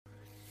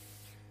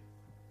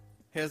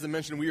Hey, as I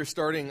mentioned, we are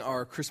starting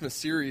our Christmas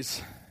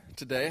series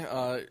today.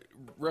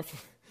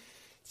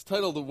 It's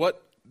titled,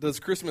 What Does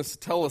Christmas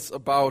Tell Us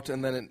About?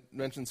 And then it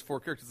mentions 4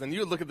 characters. And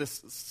you would look at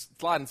this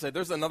slide and say,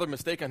 there's another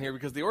mistake on here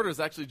because the order is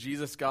actually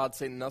Jesus, God,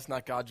 Satan, and us,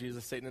 not God,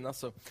 Jesus, Satan, and us.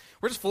 So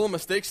we're just full of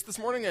mistakes this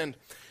morning, and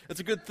it's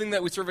a good thing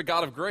that we serve a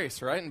God of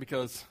grace, right? And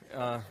because,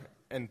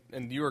 and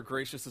you are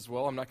gracious as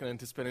well. I'm not going to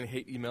anticipate any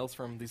hate emails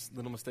from these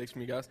little mistakes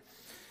from you guys.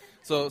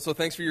 So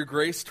thanks for your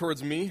grace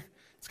towards me.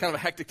 It's kind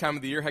of a hectic time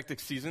of the year, hectic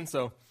season,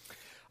 so...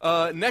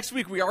 Next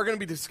week, we are going to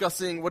be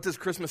discussing what does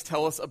Christmas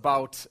tell us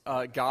about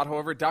God.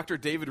 However, Dr.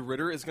 David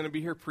Ritter is going to be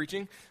here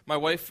preaching. My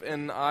wife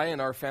and I and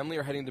our family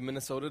are heading to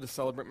Minnesota to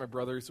celebrate my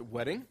brother's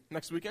wedding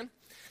next weekend.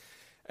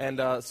 And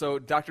so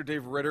Dr.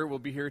 Dave Ritter will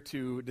be here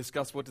to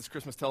discuss what does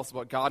Christmas tell us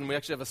about God. And we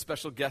actually have a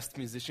special guest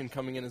musician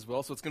coming in as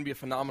well. So it's going to be a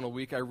phenomenal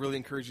week. I really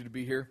encourage you to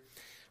be here.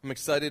 I'm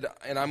excited,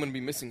 and I'm going to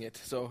be missing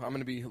it. So I'm going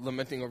to be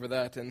lamenting over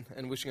that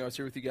and wishing I was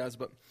here with you guys.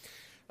 But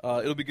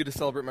it'll be good to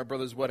celebrate my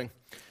brother's wedding.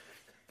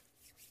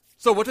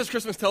 So what does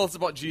Christmas tell us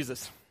about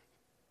Jesus?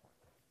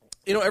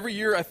 You know, every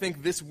year I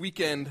think this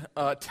weekend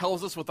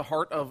tells us what the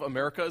heart of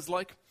America is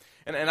like.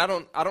 And I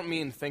don't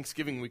mean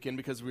Thanksgiving weekend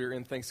because we're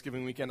in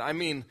Thanksgiving weekend. I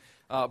mean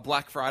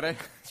Black Friday.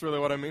 That's really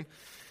what I mean.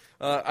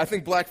 I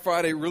think Black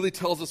Friday really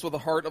tells us what the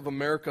heart of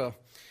America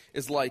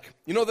is like.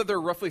 You know that there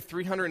are roughly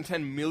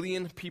 310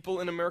 million people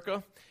in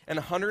America, and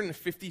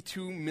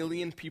 152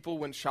 million people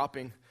went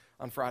shopping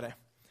on Friday.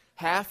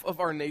 Half of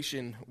our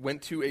nation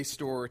went to a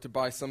store to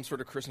buy some sort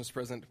of Christmas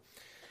present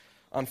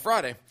on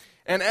Friday.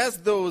 And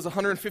as those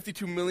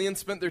 152 million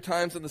spent their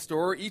times in the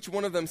store, each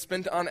one of them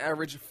spent on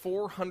average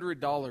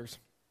 $400.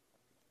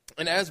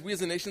 And as we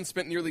as a nation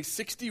spent nearly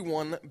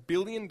 $61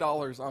 billion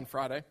on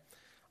Friday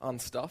on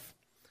stuff,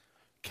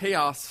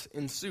 chaos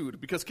ensued.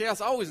 Because chaos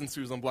always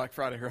ensues on Black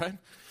Friday, right?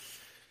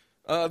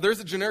 There's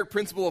a generic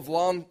principle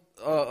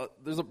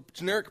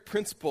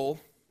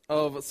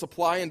of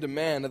supply and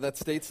demand that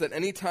states that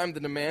any time the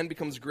demand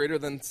becomes greater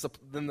than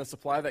the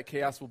supply, that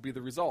chaos will be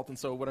the result. And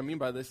so what I mean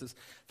by this is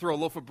throw a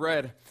loaf of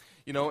bread,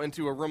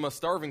 into a room of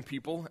starving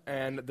people,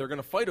 and they're going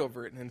to fight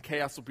over it, and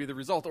chaos will be the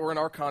result. Or in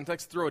our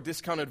context, throw a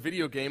discounted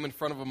video game in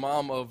front of a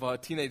mom of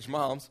teenage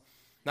moms,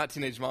 not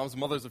teenage moms,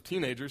 mothers of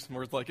teenagers,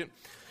 more like it.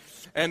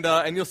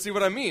 And you'll see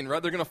what I mean,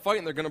 right? They're going to fight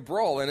and they're going to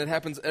brawl, and it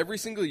happens every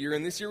single year,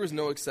 and this year was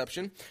no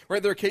exception,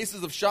 right? There are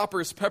cases of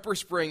shoppers pepper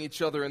spraying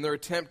each other in their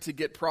attempt to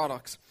get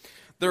products.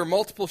 There are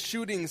multiple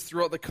shootings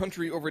throughout the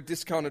country over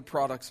discounted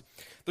products.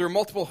 There are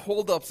multiple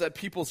holdups at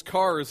people's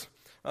cars,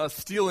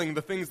 stealing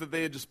the things that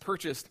they had just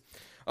purchased.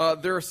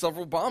 There are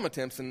several bomb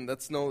attempts, and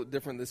that's no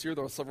different this year.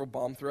 There were several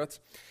bomb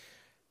threats.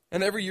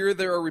 And every year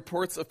there are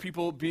reports of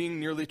people being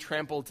nearly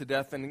trampled to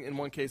death. And in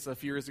one case, a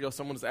few years ago,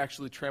 someone was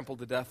actually trampled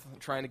to death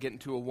trying to get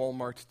into a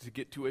Walmart to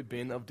get to a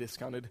bin of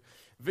discounted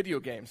video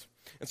games.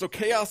 And so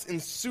chaos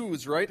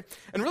ensues, right?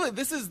 And really,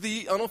 this is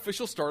the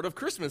unofficial start of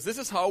Christmas. This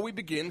is how we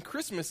begin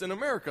Christmas in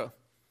America.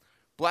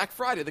 Black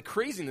Friday, the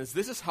craziness,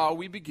 this is how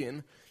we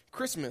begin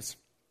Christmas.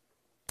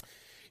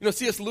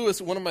 C.S. Lewis,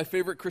 one of my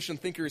favorite Christian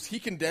thinkers, he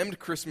condemned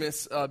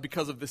Christmas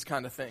because of this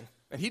kind of thing.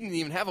 And he didn't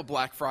even have a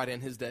Black Friday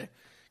in his day.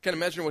 Can't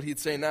imagine what he'd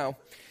say now.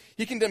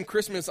 He condemned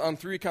Christmas on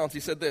 3 accounts. He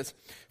said this: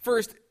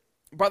 First,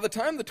 by the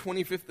time the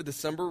 25th of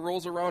December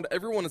rolls around,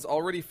 everyone is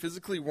already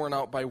physically worn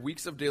out by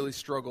weeks of daily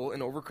struggle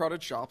in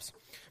overcrowded shops,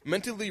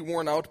 mentally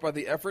worn out by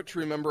the effort to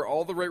remember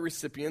all the right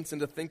recipients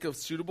and to think of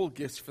suitable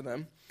gifts for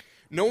them.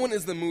 No one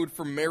is in the mood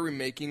for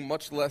merrymaking,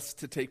 much less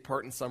to take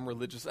part in some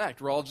religious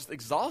act. We're all just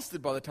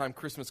exhausted by the time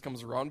Christmas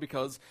comes around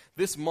because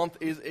this month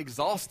is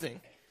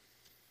exhausting.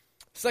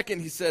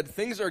 Second, he said,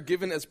 things are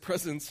given as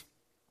presents.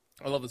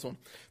 I love this one.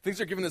 Things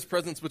are given as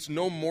presents which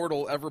no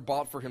mortal ever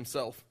bought for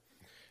himself.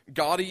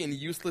 Gaudy and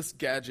useless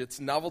gadgets,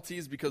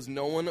 novelties because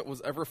no one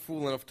was ever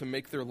fool enough to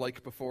make their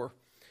like before.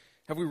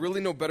 Have we really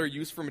no better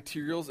use for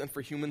materials and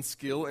for human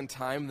skill and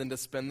time than to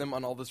spend them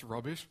on all this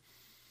rubbish?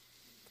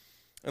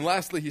 And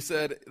lastly, he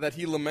said that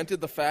he lamented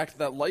the fact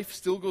that life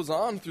still goes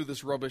on through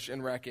this rubbish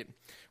and racket.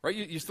 Right?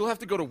 You still have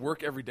to go to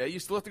work every day. You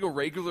still have to go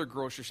regular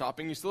grocery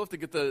shopping. You still have to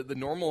get the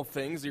normal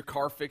things, your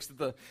car fixed at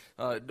the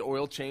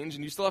oil change,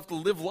 and you still have to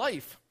live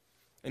life.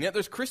 And yet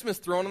there's Christmas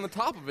thrown on the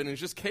top of it, and it's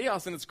just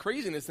chaos and it's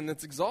craziness and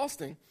it's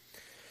exhausting.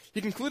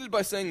 He concluded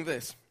by saying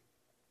this: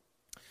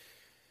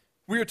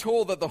 We are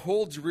told that the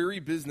whole dreary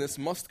business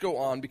must go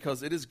on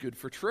because it is good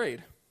for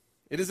trade.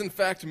 It is in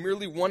fact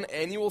merely one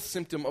annual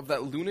symptom of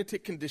that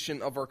lunatic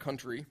condition of our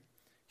country,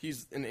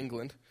 he's in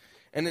England,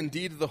 and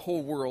indeed the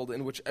whole world,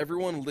 in which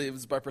everyone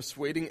lives by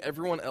persuading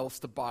everyone else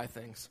to buy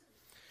things.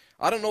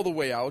 I don't know the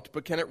way out,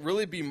 but can it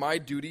really be my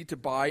duty to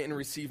buy and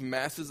receive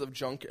masses of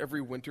junk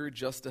every winter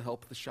just to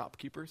help the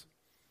shopkeepers?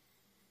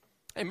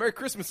 Hey, Merry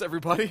Christmas,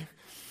 everybody.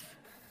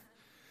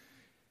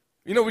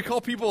 We call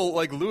people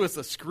like Lewis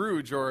a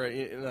Scrooge or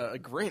a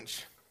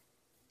Grinch.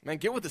 Man,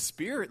 get with the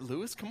spirit,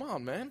 Lewis. Come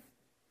on, man.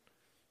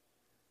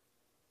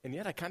 And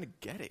yet I kind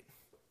of get it.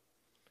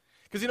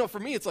 Because, for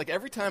me, it's like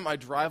every time I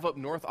drive up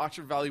North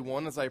Oxford Valley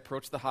 1 as I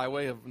approach the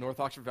highway of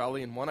North Oxford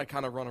Valley and 1, I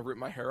kind of want to rip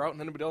my hair out.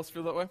 Anybody else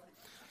feel that way?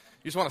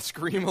 You just want to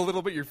scream a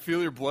little bit. You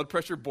feel your blood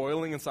pressure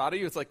boiling inside of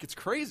you. It's like, it's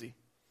crazy.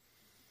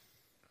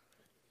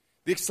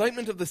 The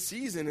excitement of the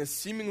season is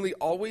seemingly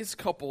always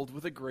coupled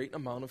with a great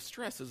amount of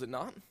stress, is it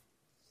not?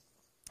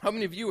 How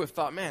many of you have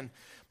thought, man,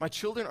 my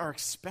children are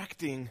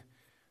expecting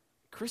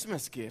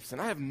Christmas gifts,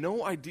 and I have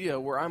no idea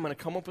where I'm going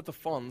to come up with the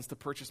funds to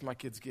purchase my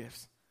kids'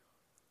 gifts?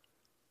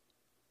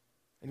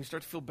 And you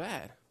start to feel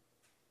bad.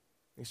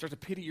 And you start to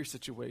pity your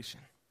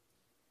situation.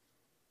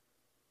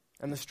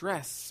 And the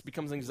stress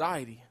becomes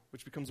anxiety,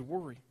 which becomes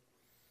worry.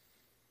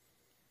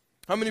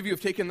 How many of you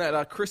have taken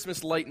that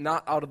Christmas light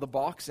knot out of the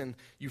box and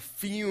you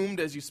fumed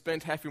as you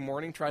spent half your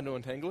morning trying to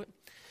untangle it?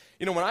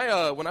 You know,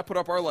 when I put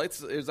up our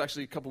lights, it was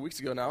actually a couple weeks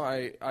ago now,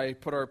 I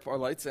put up our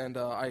lights and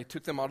I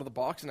took them out of the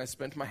box and I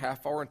spent my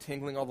half hour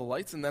untangling all the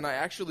lights, and then I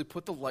actually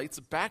put the lights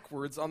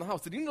backwards on the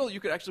house. Did you know you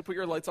could actually put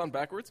your lights on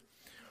backwards?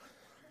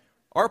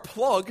 Our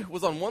plug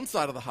was on one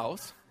side of the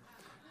house,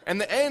 and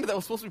the end that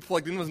was supposed to be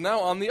plugged in was now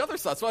on the other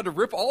side. So I had to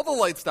rip all the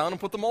lights down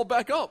and put them all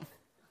back up.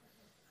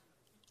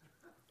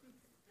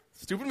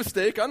 Stupid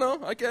mistake, I know,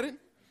 I get it.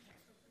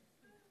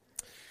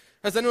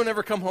 Has anyone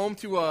ever come home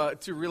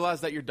to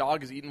realize that your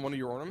dog has eaten one of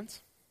your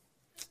ornaments?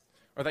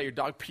 Or that your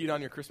dog peed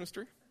on your Christmas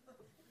tree?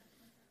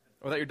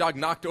 Or that your dog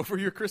knocked over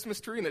your Christmas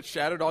tree and it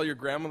shattered all your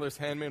grandmother's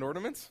handmade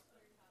ornaments?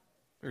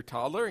 Your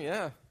toddler,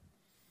 yeah.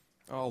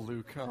 Oh,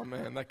 Luke, oh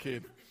man, that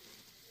kid.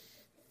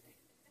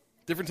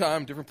 Different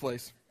time, different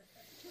place.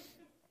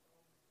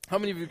 How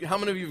many of you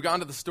have gone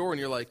to the store and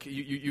you're like,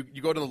 you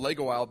go to the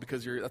Lego aisle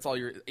because that's all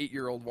your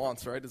 8-year-old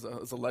wants, right? Is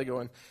a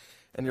Lego,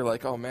 and you're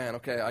like, oh man,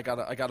 okay, I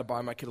gotta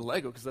buy my kid a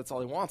Lego because that's all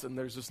he wants, and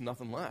there's just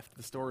nothing left.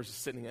 The store is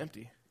just sitting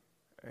empty,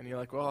 and you're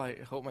like, well, I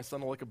hope my son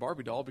will like a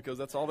Barbie doll because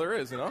that's all there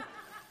is, you know.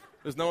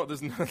 There's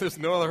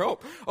no other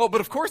hope. Oh, but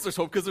of course there's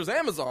hope because there's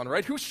Amazon,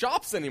 right? Who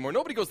shops anymore?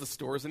 Nobody goes to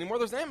stores anymore.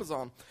 There's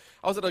Amazon.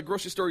 I was at a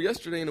grocery store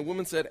yesterday, and a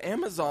woman said,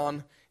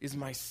 Amazon is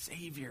my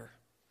savior.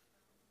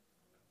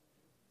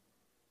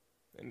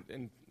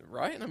 And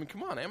right? I mean,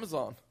 come on,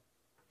 Amazon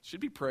should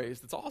be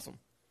praised. It's awesome.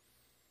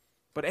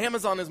 But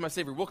Amazon is my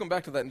savior. We'll come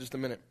back to that in just a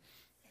minute.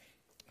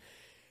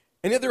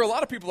 And yet there are a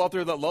lot of people out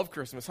there that love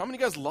Christmas. How many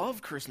of you guys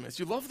love Christmas?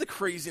 You love the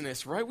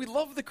craziness, right? We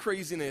love the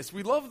craziness.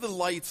 We love the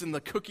lights and the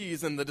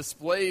cookies and the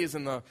displays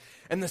and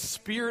the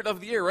spirit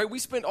of the year, right? We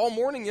spent all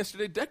morning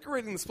yesterday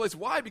decorating this place.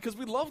 Why? Because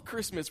we love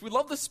Christmas. We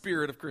love the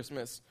spirit of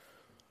Christmas.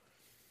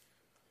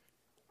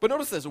 But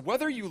notice this,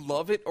 whether you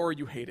love it or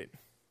you hate it,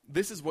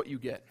 this is what you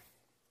get.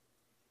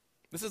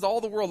 This is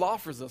all the world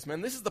offers us,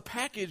 man. This is the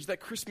package that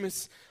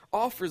Christmas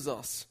offers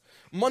us.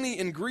 Money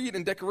and greed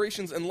and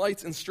decorations and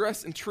lights and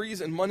stress and trees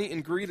and money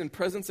and greed and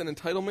presents and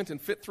entitlement and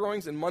fit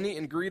throwings and money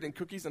and greed and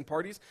cookies and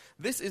parties.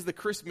 This is the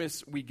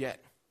Christmas we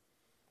get.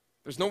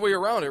 There's no way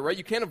around it, right?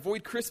 You can't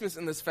avoid Christmas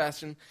in this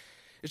fashion.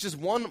 It's just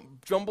one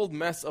jumbled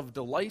mess of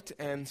delight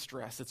and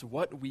stress. It's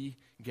what we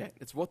get.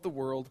 It's what the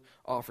world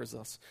offers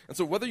us. And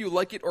so whether you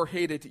like it or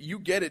hate it, you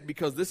get it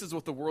because this is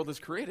what the world has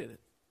created.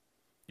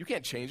 You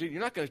can't change it.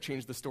 You're not going to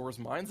change the store's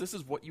minds. This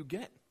is what you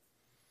get.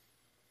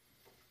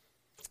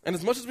 And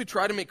as much as we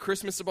try to make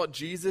Christmas about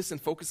Jesus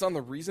and focus on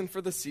the reason for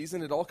the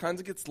season, it all kinds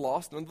of gets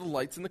lost under the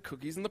lights and the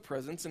cookies and the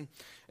presents and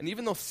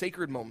even those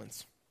sacred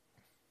moments.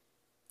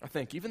 I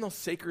think even those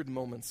sacred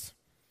moments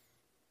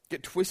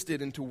get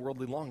twisted into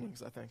worldly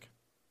longings, I think.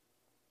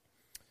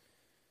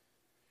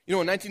 You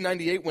know, in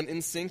 1998 when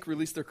NSYNC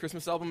released their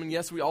Christmas album, and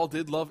yes, we all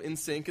did love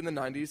NSYNC in the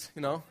 90s,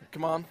 you know,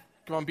 come on,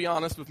 be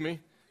honest with me.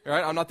 All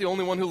right, I'm not the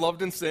only one who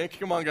loved NSYNC.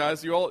 Come on,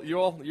 guys,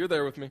 you're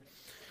there with me.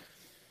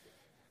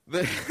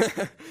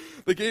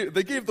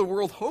 They gave the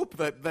world hope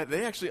that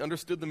they actually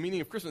understood the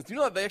meaning of Christmas. Do you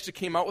know that they actually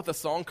came out with a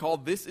song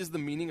called "This Is the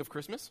Meaning of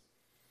Christmas"?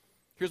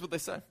 Here's what they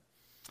say: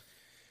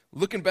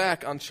 "Looking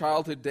back on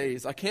childhood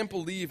days, I can't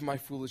believe my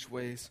foolish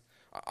ways.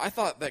 I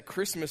thought that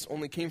Christmas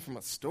only came from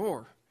a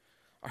store.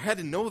 I had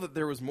to know that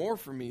there was more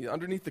for me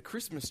underneath the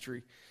Christmas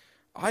tree.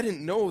 I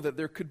didn't know that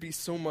there could be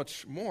so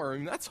much more." I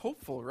mean, that's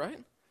hopeful,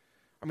 right?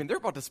 I mean, they're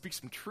about to speak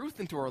some truth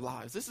into our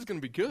lives. This is going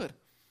to be good.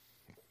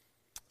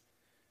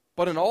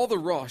 "But in all the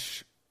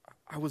rush,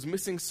 I was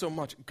missing so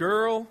much.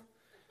 Girl,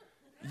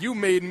 you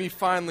made me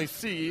finally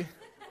see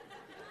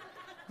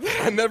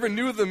that I never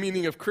knew the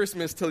meaning of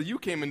Christmas till you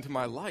came into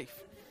my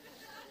life.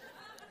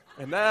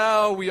 And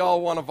now we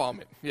all want to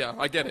vomit." Yeah,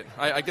 I get it.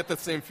 I get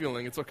that same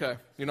feeling. It's okay.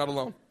 You're not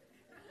alone.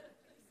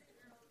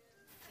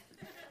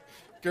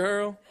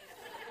 Girl.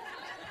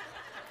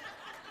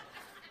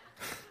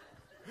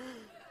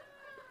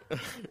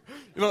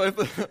 You know,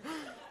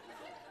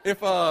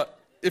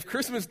 if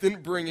Christmas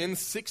didn't bring in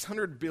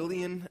 $600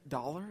 billion,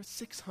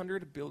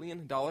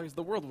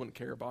 the world wouldn't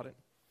care about it.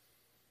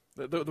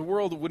 The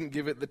world wouldn't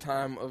give it the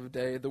time of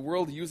day. The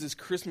world uses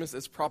Christmas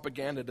as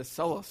propaganda to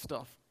sell us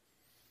stuff.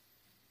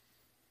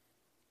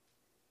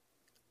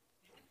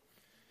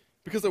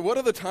 Because at what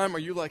other time are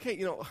you like,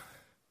 hey,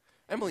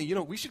 Emily,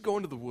 we should go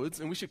into the woods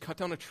and we should cut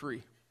down a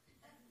tree.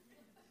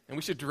 And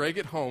we should drag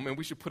it home and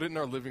we should put it in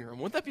our living room.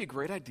 Wouldn't that be a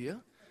great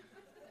idea?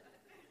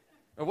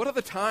 Or what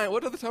other time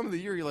of the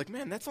year you're like,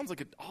 man, that sounds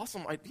like an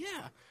awesome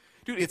idea.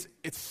 Dude,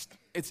 it's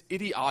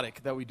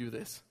idiotic that we do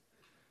this.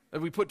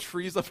 That we put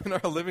trees up in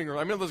our living room.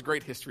 I mean, there's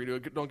great history to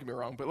it, don't get me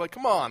wrong, but like,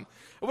 come on.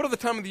 What other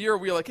time of the year are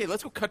we like, hey,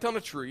 let's go cut down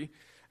a tree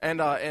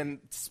and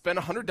spend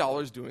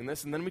 $100 doing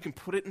this, and then we can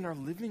put it in our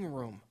living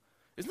room.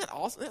 Isn't that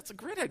awesome? That's a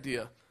great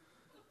idea.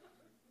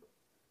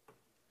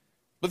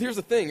 But here's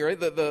the thing, right?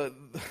 The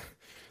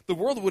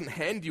world wouldn't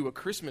hand you a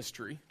Christmas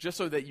tree just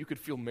so that you could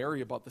feel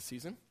merry about the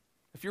season.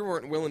 If you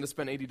weren't willing to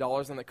spend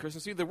 $80 on that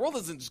Christmas tree, the world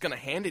isn't just going to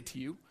hand it to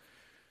you.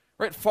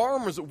 Right?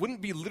 Farmers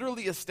wouldn't be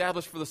literally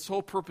established for the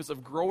sole purpose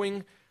of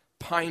growing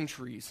pine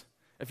trees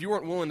if you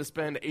weren't willing to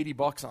spend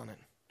 $80 on it.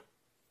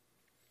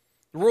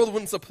 The world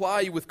wouldn't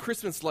supply you with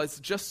Christmas lights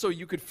just so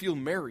you could feel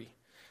merry.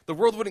 The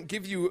world wouldn't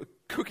give you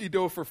cookie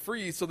dough for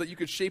free so that you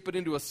could shape it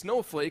into a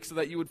snowflake so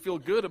that you would feel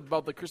good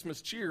about the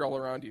Christmas cheer all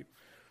around you.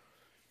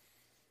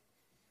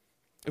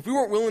 If we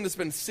weren't willing to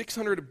spend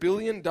 $600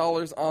 billion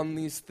on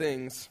these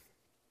things,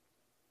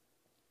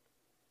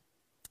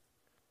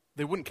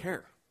 they wouldn't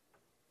care.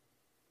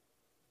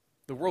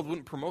 The world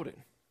wouldn't promote it.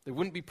 They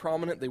wouldn't be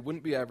prominent. They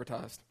wouldn't be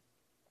advertised.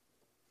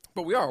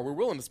 But we are. We're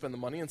willing to spend the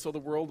money, and so the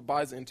world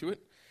buys into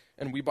it,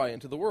 and we buy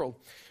into the world.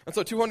 And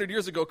so 200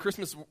 years ago,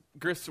 Christmas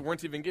gifts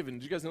weren't even given.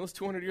 Did you guys know this?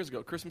 200 years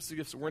ago, Christmas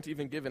gifts weren't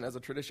even given as a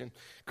tradition.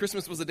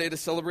 Christmas was a day to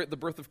celebrate the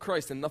birth of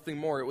Christ and nothing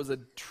more. It was a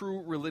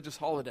true religious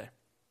holiday.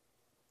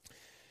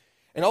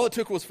 And all it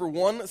took was for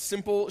one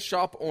simple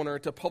shop owner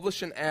to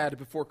publish an ad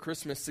before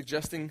Christmas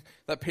suggesting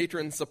that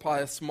patrons supply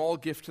a small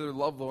gift to their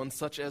loved ones,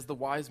 such as the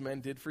wise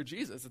men did for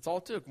Jesus. It's all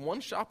it took.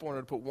 One shop owner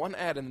to put one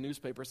ad in the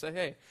newspaper, say,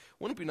 hey,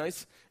 wouldn't it be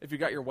nice if you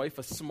got your wife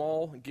a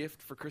small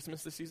gift for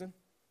Christmas this season?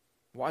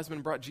 Wise men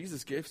brought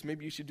Jesus gifts.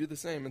 Maybe you should do the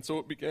same. And so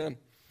it began.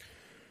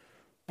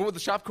 But what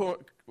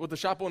the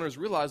shop owners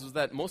realized was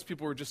that most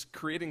people were just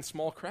creating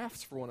small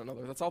crafts for one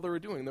another. That's all they were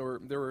doing.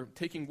 They were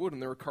taking wood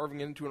and they were carving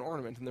it into an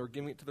ornament and they were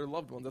giving it to their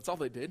loved ones. That's all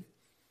they did.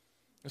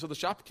 And so the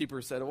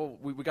shopkeeper said, well,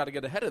 we got to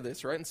get ahead of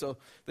this, right? And so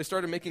they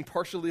started making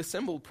partially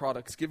assembled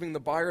products, giving the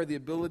buyer the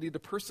ability to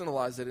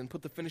personalize it and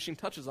put the finishing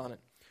touches on it.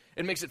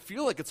 It makes it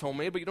feel like it's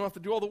homemade, but you don't have to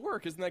do all the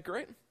work. Isn't that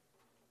great?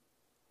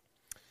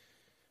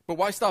 But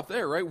why stop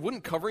there, right?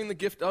 Wouldn't covering the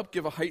gift up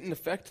give a heightened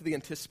effect to the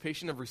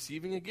anticipation of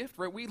receiving a gift,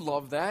 right? We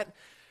love that.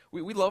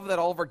 We love that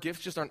all of our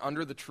gifts just aren't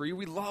under the tree.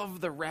 We love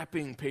the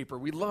wrapping paper.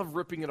 We love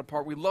ripping it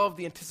apart. We love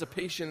the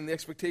anticipation and the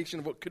expectation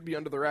of what could be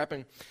under the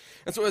wrapping.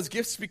 And so as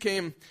gifts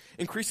became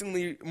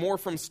increasingly more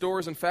from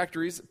stores and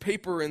factories,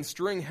 paper and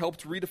string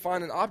helped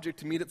redefine an object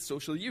to meet its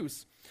social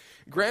use.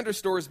 Grander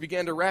stores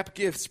began to wrap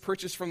gifts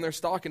purchased from their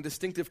stock in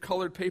distinctive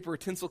colored paper,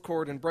 tinsel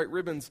cord, and bright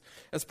ribbons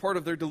as part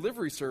of their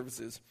delivery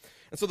services.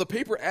 And so the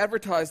paper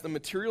advertised the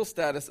material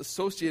status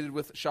associated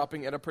with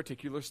shopping at a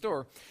particular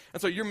store.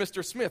 And so you're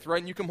Mr. Smith, right?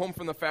 And you come home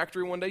from the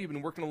factory one day, you've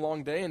been working a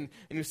long day, and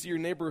you see your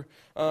neighbor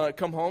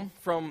come home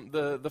from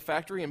the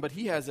factory, but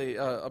he has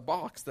a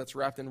box that's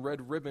wrapped in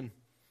red ribbon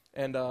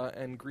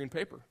and green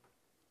paper.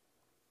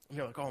 And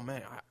you're like, oh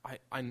man,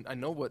 I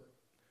know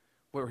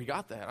where he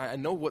got that. I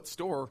know what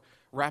store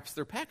wraps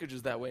their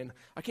packages that way, and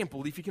I can't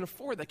believe he can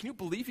afford that. Can you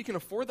believe he can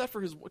afford that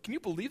for his? Can you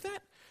believe that?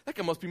 That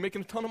guy must be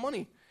making a ton of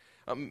money.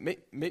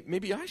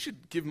 Maybe I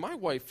should give my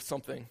wife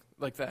something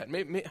like that. I'm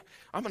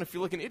going to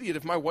feel like an idiot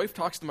if my wife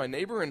talks to my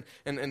neighbor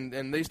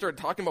and they start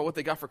talking about what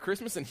they got for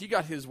Christmas, and he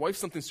got his wife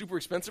something super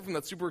expensive from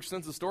that super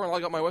expensive store, and I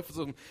got my wife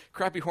some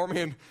crappy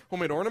homemade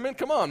ornament.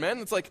 Come on, man.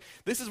 It's like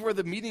this is where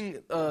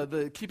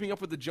the keeping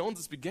up with the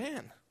Joneses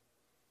began.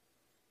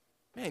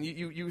 Man,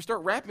 you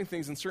start wrapping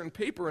things in certain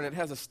paper and it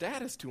has a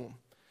status to them.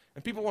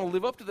 And people want to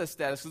live up to that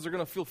status because they're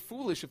going to feel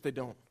foolish if they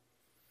don't.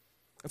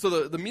 And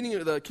so the meaning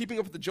of the keeping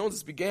up with the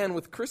Joneses began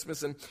with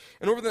Christmas. And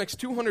over the next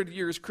 200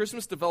 years,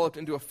 Christmas developed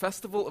into a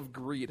festival of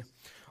greed.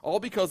 All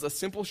because a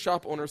simple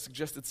shop owner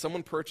suggested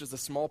someone purchase a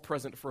small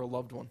present for a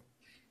loved one.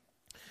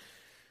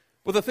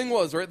 But the thing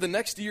was, right, the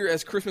next year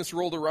as Christmas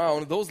rolled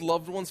around, those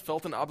loved ones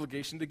felt an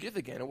obligation to give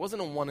again. It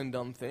wasn't a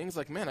one-and-done thing. It's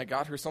like, man, I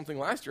got her something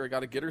last year. I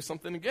got to get her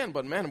something again.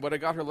 But, man, what I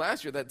got her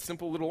last year, that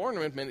simple little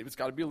ornament, man, it's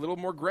got to be a little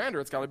more grander.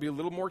 It's got to be a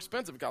little more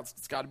expensive.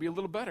 It's got to be a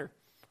little better.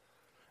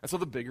 And so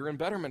the bigger and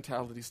better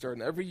mentality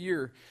started. And every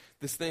year,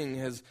 this thing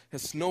has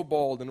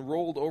snowballed and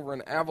rolled over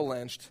and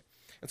avalanched.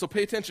 And so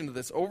pay attention to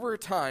this. Over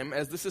time,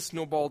 as this has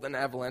snowballed and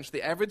avalanched,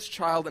 the average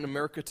child in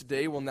America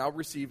today will now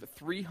receive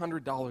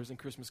 $300 in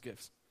Christmas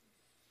gifts.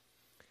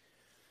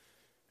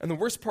 And the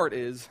worst part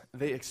is,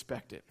 they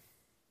expect it.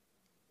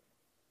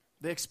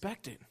 They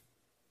expect it.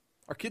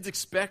 Our kids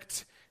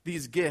expect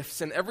these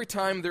gifts, and every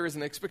time there is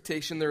an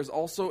expectation, there is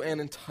also an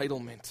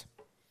entitlement.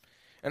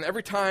 And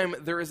every time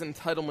there is an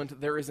entitlement,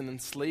 there is an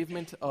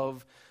enslavement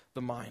of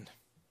the mind.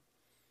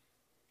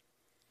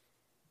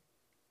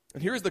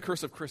 And here's the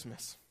curse of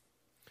Christmas.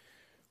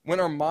 When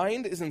our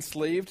mind is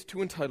enslaved to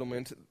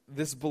entitlement,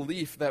 this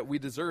belief that we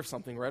deserve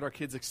something, right? Our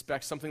kids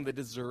expect something, they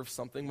deserve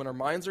something. When our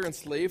minds are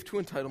enslaved to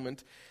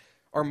entitlement,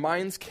 our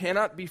minds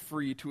cannot be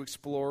free to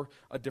explore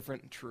a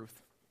different truth.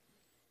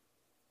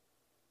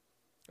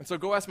 And so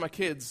go ask my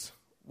kids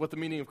what the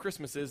meaning of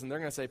Christmas is, and they're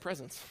going to say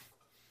presents.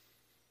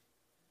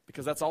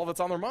 Because that's all that's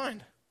on their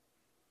mind.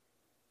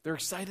 They're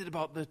excited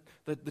about the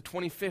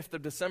 25th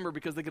of December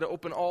because they get to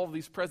open all of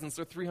these presents.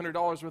 They're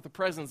 $300 worth of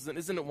presents, and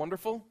isn't it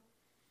wonderful?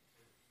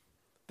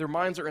 Their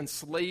minds are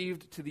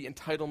enslaved to the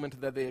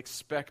entitlement that they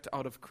expect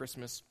out of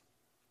Christmas.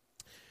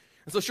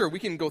 And so sure, we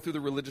can go through the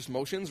religious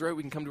motions, right?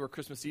 We can come to our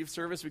Christmas Eve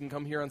service. We can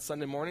come here on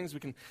Sunday mornings. We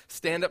can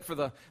stand up for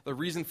the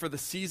reason for the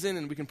season,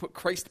 and we can put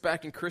Christ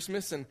back in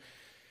Christmas. And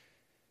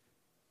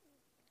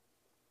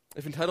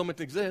if entitlement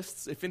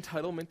exists,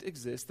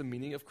 the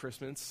meaning of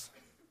Christmas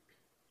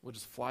will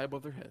just fly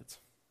above their heads.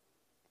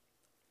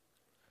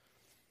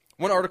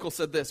 One article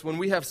said this: when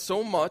we have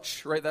so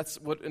much, right, that's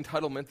what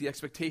entitlement, the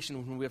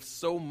expectation, when we have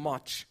so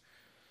much,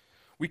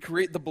 we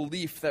create the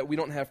belief that we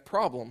don't have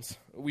problems.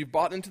 We've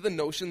bought into the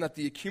notion that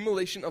the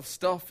accumulation of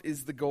stuff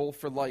is the goal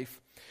for life.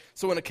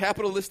 So in a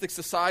capitalistic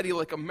society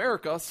like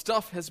America,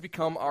 stuff has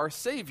become our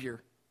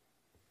savior.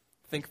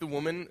 Think the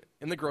woman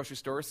in the grocery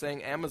store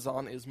saying,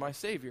 Amazon is my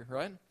savior,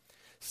 right?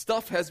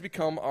 Stuff has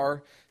become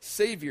our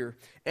savior.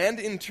 And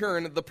in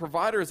turn, the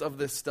providers of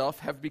this stuff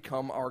have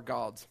become our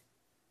gods.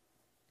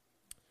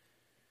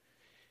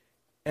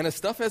 And as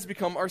stuff has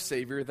become our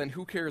savior, then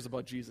who cares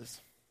about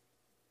Jesus?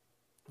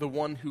 The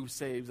one who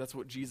saves. That's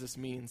what Jesus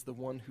means, the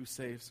one who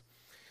saves.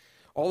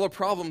 All our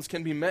problems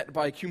can be met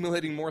by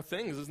accumulating more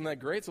things. Isn't that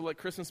great? So let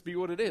Christmas be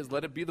what it is.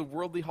 Let it be the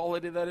worldly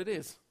holiday that it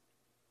is.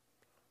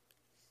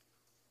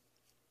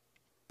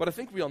 But I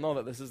think we all know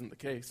that this isn't the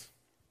case.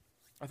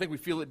 I think we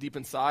feel it deep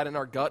inside in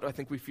our gut. I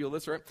think we feel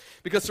this, right?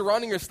 Because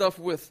surrounding yourself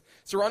with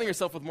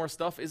more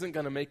stuff isn't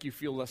going to make you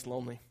feel less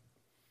lonely.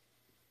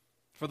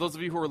 For those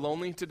of you who are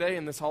lonely today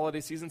in this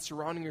holiday season,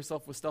 surrounding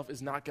yourself with stuff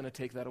is not going to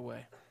take that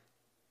away.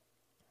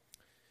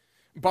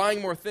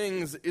 Buying more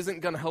things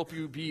isn't going to help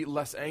you be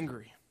less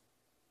angry.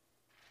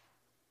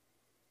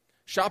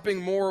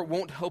 Shopping more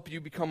won't help you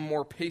become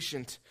more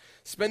patient.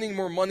 Spending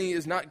more money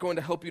is not going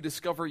to help you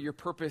discover your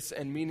purpose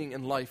and meaning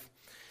in life.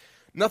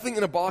 Nothing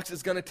in a box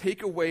is going to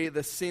take away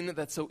the sin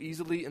that so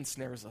easily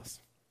ensnares us.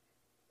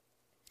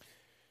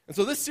 And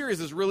so this series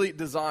is really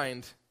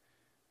designed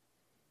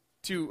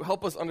to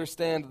help us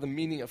understand the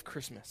meaning of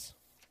Christmas.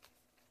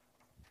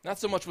 Not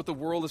so much what the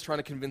world is trying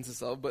to convince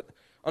us of, but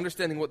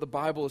understanding what the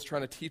Bible is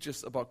trying to teach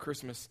us about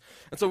Christmas.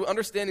 And so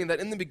understanding that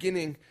in the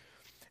beginning,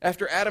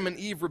 after Adam and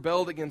Eve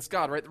rebelled against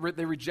God, right,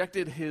 they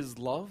rejected his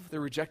love. They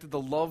rejected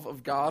the love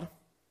of God.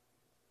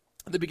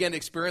 They began to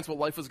experience what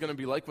life was going to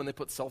be like when they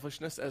put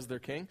selfishness as their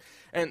king.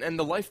 And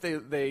the life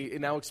they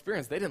now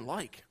experience, they didn't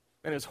like.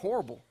 And it was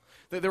horrible.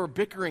 They were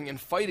bickering and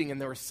fighting, and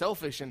they were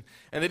selfish, and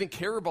they didn't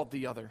care about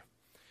the other.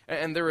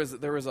 And there was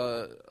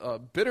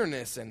a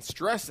bitterness and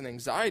stress and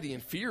anxiety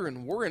and fear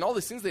and worry and all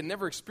these things they'd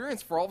never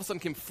experienced before all of a sudden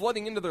came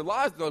flooding into their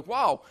lives. They're like,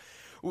 wow,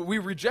 we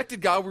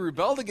rejected God, we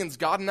rebelled against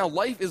God, and now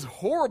life is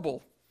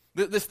horrible.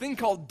 This thing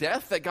called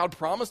death that God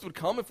promised would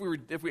come if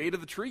we ate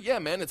of the tree, yeah,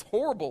 man, it's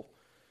horrible.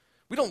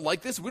 We don't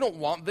like this. We don't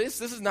want this.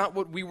 This is not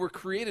what we were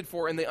created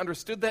for. And they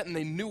understood that and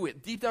they knew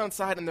it. Deep down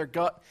inside in their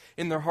gut,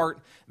 in their heart,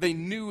 they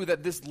knew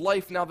that this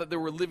life, now that they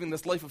were living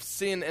this life of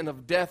sin and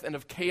of death and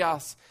of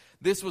chaos,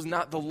 this was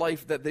not the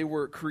life that they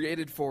were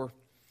created for.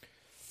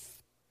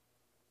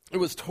 It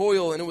was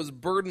toil and it was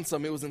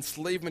burdensome. It was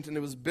enslavement and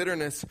it was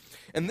bitterness.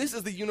 And this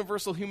is the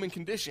universal human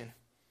condition.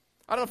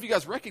 I don't know if you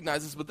guys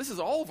recognize this, but this is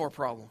all of our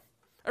problem.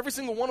 Every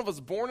single one of us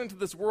born into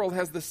this world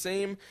has the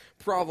same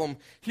problem.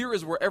 Here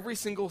is where every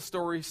single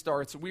story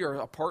starts. We are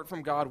apart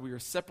from God. We are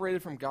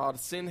separated from God.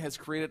 Sin has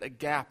created a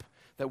gap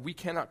that we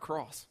cannot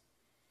cross.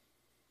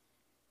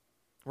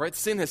 Right?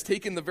 Sin has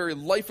taken the very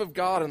life of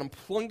God and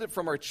unplugged it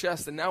from our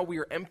chest, and now we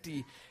are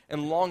empty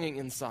and longing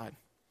inside.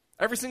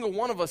 Every single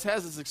one of us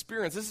has this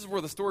experience. This is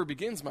where the story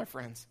begins, my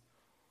friends.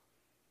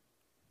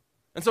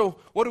 And so,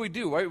 what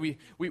do? Right?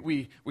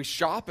 We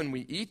shop and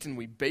we eat and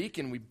we bake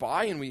and we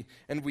buy and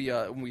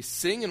we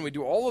sing and we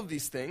do all of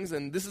these things,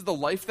 and this is the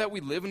life that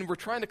we live, and we're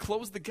trying to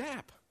close the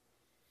gap.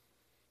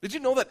 Did you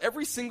know that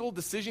every single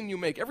decision you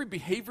make, every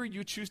behavior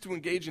you choose to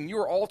engage in, you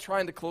are all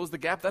trying to close the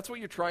gap? That's what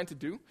you're trying to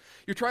do.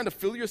 You're trying to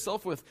fill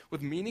yourself with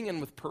meaning and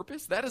with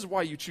purpose. That is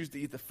why you choose to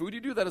eat the food you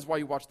do. That is why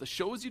you watch the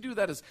shows you do.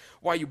 That is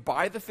why you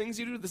buy the things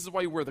you do. This is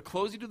why you wear the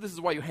clothes you do. This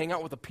is why you hang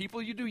out with the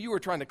people you do. You are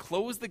trying to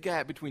close the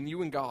gap between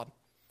you and God.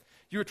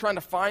 You are trying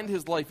to find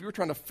his life. You are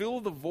trying to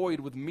fill the void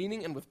with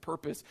meaning and with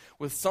purpose,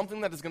 with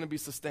something that is going to be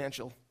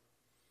substantial.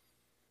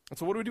 And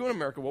so what do we do in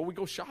America? Well, we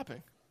go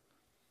shopping.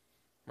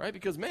 Right?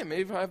 Because, man,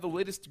 maybe if I have the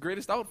latest,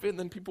 greatest outfit,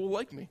 then people will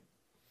like me.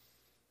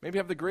 Maybe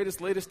I have the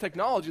greatest, latest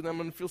technology, then I'm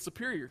going to feel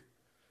superior.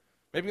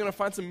 Maybe I'm going to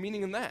find some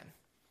meaning in that.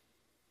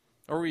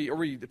 Or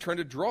we turn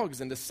to drugs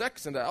and to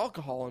sex and to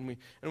alcohol, and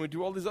we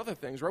do all these other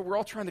things, right? We're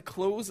all trying to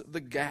close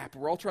the gap.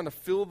 We're all trying to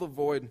fill the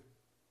void.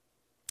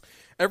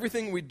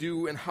 Everything we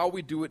do and how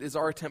we do it is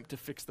our attempt to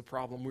fix the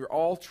problem. We're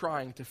all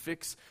trying to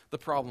fix the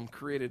problem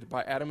created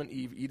by Adam and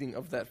Eve eating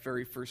of that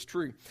very first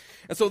tree.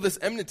 And so this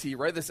enmity,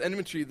 right?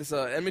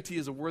 Enmity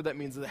is a word that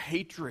means the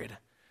hatred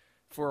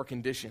for our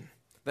condition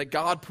that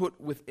God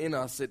put within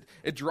us.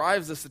 It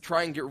drives us to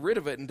try and get rid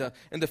of it and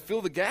to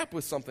fill the gap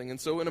with something. And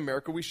so in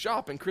America we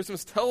shop, and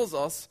Christmas tells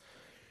us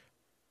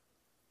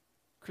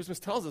Christmas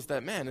tells us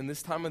that, man, in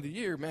this time of the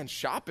year, man,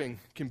 shopping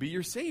can be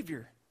your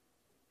savior.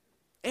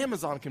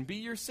 Amazon can be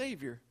your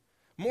savior.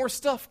 More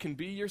stuff can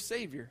be your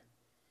savior.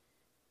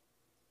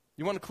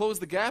 You want to close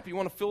the gap? You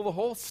want to fill the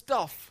hole?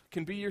 Stuff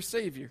can be your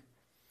savior.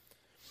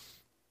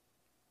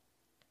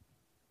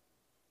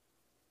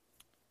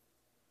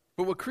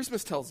 But what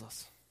Christmas tells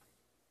us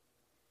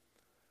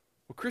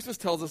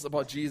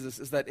about Jesus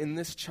is that in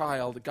this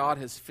child, God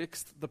has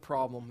fixed the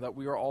problem that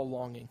we are all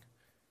longing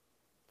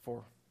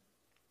for.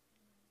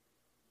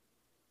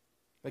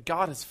 That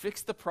God has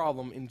fixed the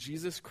problem in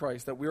Jesus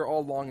Christ that we are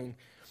all longing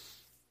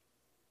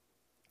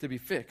to be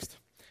fixed.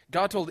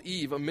 God told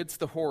Eve amidst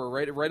the horror,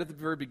 right at the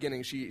very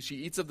beginning, she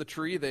eats of the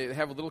tree, they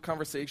have a little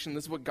conversation.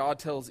 This is what God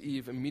tells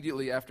Eve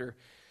immediately after.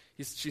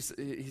 He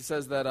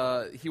says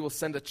that he will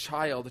send a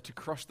child to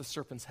crush the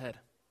serpent's head,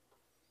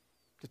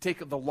 to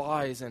take the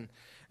lies and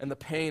the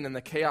pain and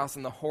the chaos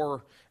and the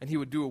horror, and he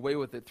would do away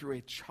with it through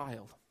a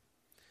child.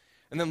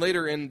 And then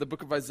later in the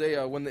book of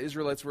Isaiah, when the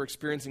Israelites were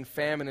experiencing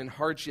famine and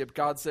hardship,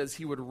 God says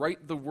he would right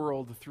the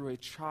world through a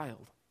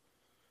child.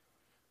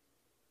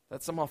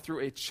 That somehow through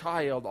a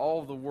child,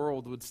 all of the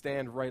world would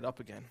stand right up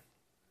again.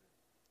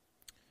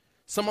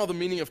 Somehow the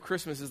meaning of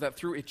Christmas is that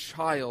through a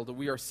child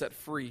we are set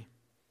free.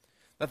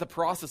 That the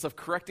process of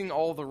correcting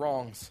all the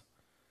wrongs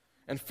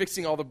and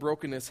fixing all the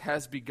brokenness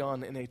has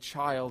begun in a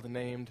child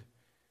named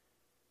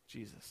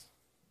Jesus.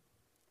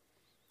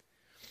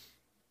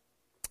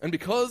 And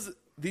because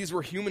these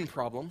were human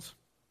problems,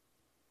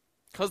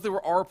 because they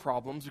were our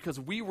problems, because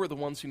we were the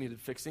ones who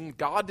needed fixing,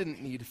 God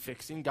didn't need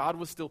fixing. God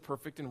was still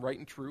perfect and right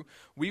and true.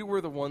 We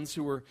were the ones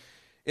who were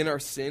in our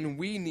sin.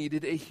 We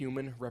needed a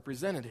human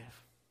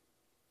representative.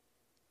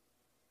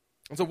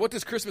 And so what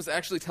does Christmas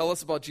actually tell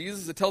us about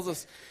Jesus? It tells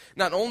us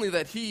not only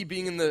that he,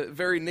 being in the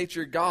very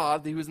nature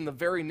God, he was in the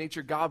very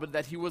nature God, but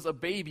that he was a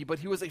baby, but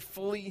he was a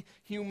fully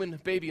human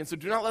baby. And so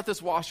do not let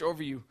this wash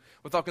over you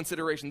without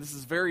consideration. This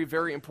is very,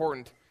 very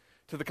important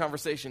to the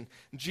conversation.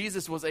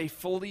 Jesus was a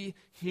fully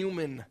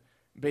human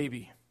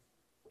baby.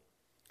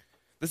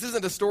 This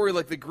isn't a story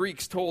like the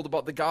Greeks told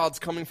about the gods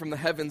coming from the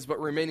heavens but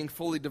remaining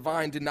fully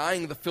divine,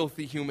 denying the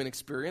filthy human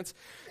experience.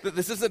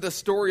 This isn't a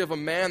story of a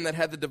man that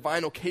had the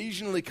divine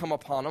occasionally come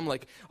upon him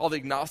like all the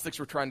agnostics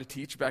were trying to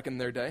teach back in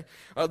their day.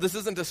 This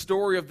isn't a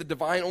story of the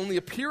divine only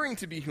appearing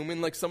to be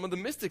human like some of the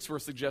mystics were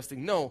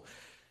suggesting. No,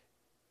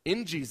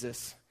 in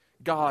Jesus,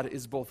 God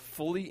is both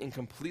fully and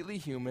completely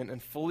human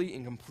and fully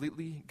and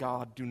completely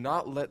God. Do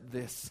not let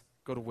this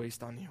go to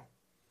waste on you.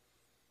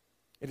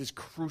 It is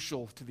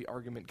crucial to the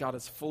argument. God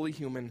is fully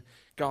human.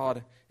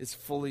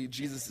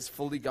 Jesus is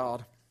fully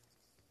God.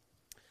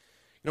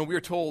 You know, we are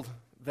told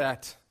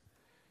that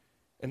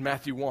in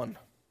Matthew 1,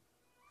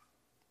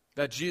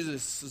 that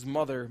Jesus'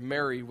 mother,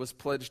 Mary, was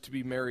pledged to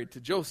be married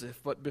to Joseph,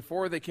 but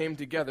before they came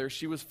together,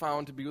 she was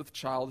found to be with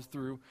child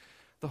through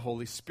the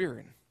Holy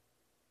Spirit.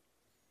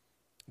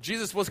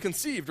 Jesus was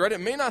conceived, right?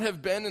 It may not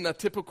have been in a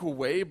typical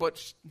way,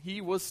 but he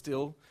was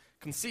still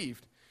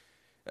conceived.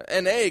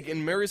 An egg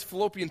in Mary's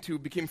fallopian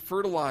tube became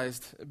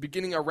fertilized,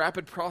 beginning a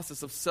rapid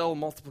process of cell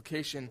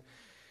multiplication.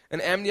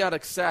 An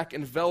amniotic sac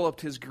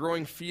enveloped his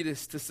growing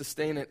fetus to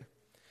sustain it.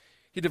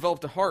 He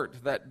developed a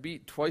heart that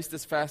beat twice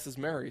as fast as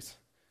Mary's.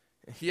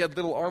 He had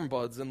little arm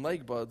buds and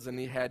leg buds, and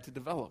he had to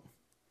develop.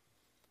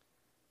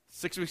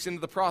 6 weeks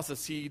into the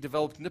process, he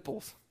developed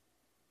nipples.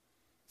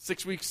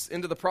 6 weeks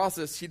into the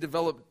process, he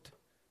developed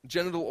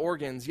genital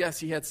organs. Yes,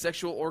 he had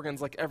sexual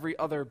organs like every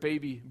other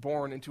baby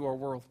born into our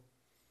world.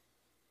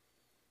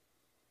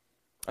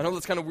 I know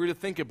that's kind of weird to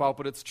think about,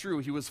 but it's true.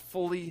 He was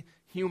fully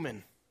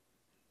human.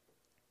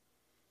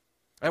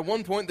 At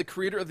one point, the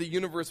creator of the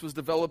universe was a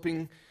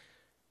developing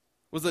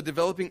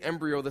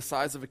embryo the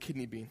size of a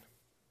kidney bean.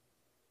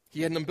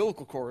 He had an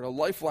umbilical cord, a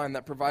lifeline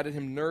that provided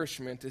him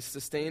nourishment, it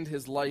sustained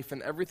his life,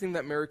 and everything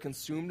that Mary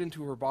consumed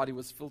into her body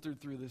was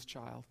filtered through this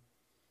child.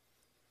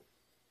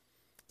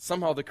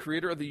 Somehow, the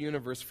creator of the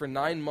universe for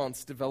 9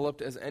 months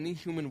developed as any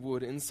human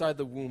would inside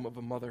the womb of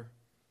a mother.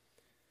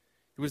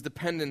 He was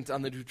dependent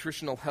on the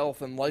nutritional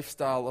health and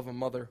lifestyle of a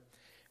mother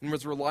and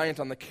was reliant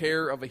on the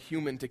care of a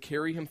human to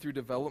carry him through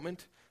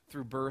development,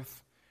 through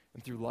birth,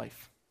 and through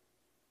life.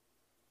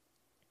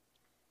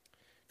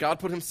 God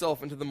put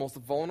himself into the most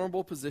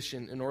vulnerable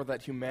position in order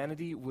that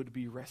humanity would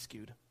be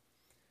rescued.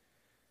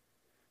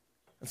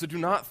 And so do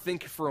not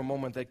think for a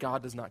moment that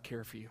God does not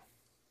care for you.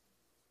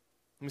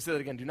 Let me say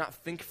that again. Do not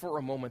think for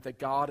a moment that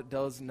God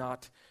does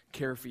not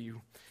care for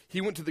you.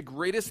 He went to the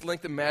greatest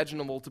length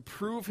imaginable to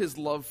prove his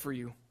love for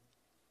you.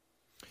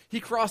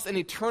 He crossed an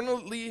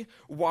eternally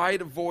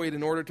wide void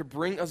in order to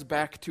bring us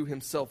back to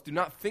himself. Do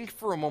not think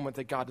for a moment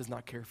that God does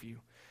not care for you.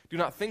 Do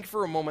not think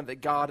for a moment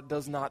that God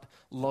does not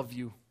love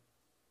you.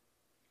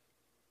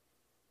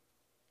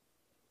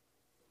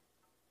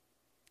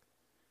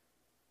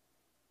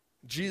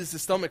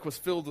 Jesus' stomach was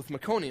filled with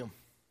meconium,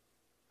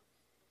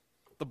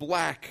 the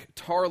black,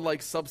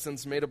 tar-like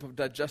substance made up of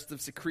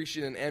digestive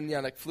secretion and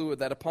amniotic fluid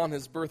that upon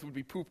his birth would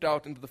be pooped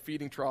out into the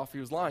feeding trough he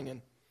was lying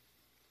in.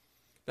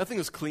 Nothing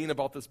was clean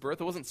about this birth.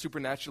 It wasn't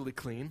supernaturally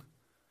clean.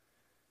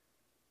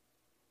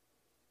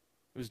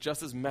 It was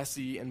just as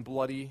messy and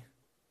bloody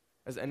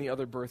as any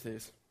other birth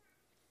is.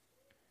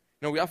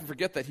 We often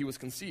forget that he was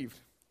conceived,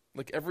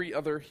 like every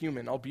other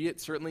human,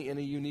 albeit certainly in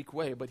a unique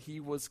way, but he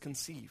was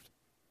conceived.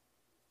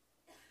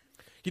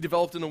 He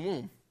developed in a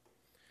womb.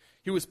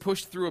 He was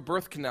pushed through a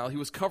birth canal. He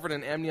was covered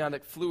in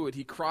amniotic fluid.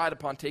 He cried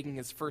upon taking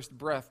his first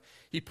breath.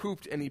 He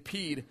pooped and he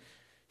peed.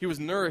 He was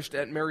nourished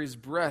at Mary's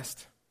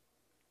breast.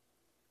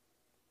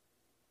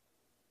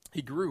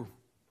 He grew.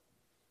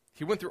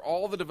 He went through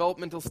all the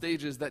developmental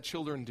stages that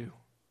children do.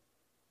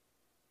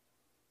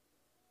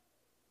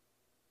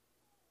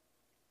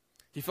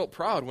 He felt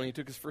proud when he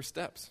took his first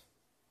steps.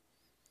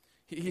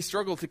 He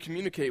struggled to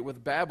communicate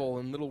with babble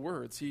and little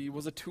words. He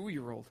was a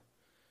 2-year-old.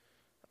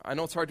 I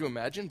know it's hard to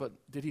imagine, but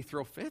did he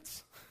throw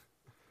fits?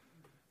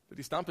 Did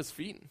he stomp his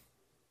feet?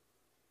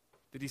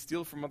 Did he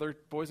steal from other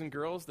boys and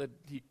girls? Did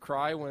he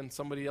cry when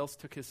somebody else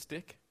took his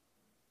stick?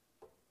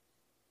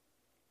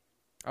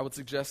 I would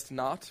suggest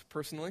not,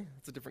 personally.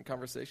 It's a different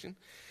conversation.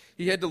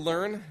 He had to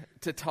learn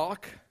to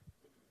talk.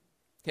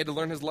 He had to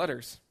learn his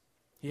letters.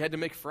 He had to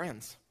make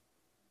friends.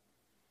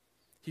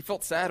 He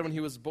felt sad when he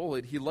was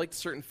bullied. He liked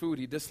certain food.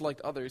 He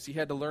disliked others. He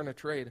had to learn a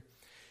trade.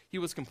 He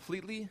was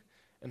completely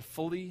and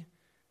fully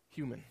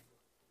human.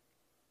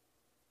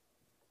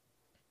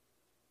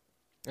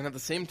 And at the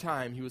same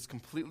time, he was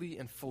completely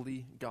and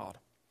fully God.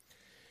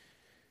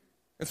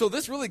 And so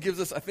this really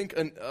gives us, I think,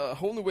 a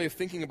whole new way of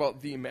thinking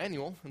about the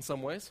Emmanuel in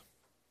some ways.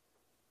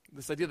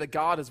 This idea that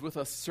God is with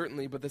us,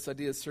 certainly, but this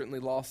idea is certainly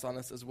lost on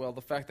us as well.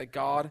 The fact that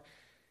God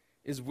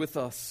is with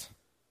us.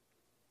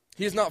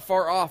 He is not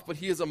far off, but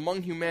he is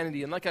among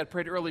humanity. And like I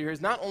prayed earlier,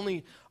 he's not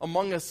only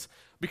among us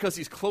because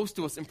he's close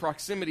to us in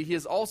proximity, he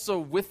is also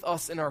with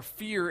us in our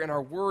fear and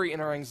our worry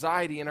and our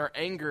anxiety and our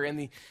anger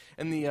and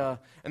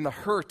the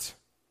hurt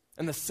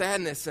and the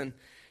sadness and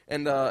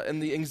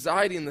the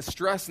anxiety and the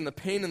stress and the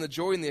pain and the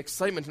joy and the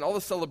excitement and all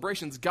the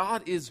celebrations.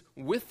 God is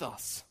with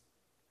us.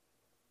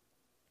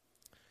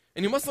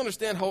 And you must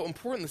understand how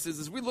important this is.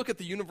 As we look at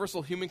the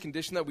universal human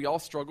condition that we all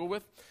struggle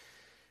with,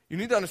 you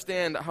need to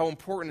understand how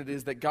important it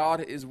is that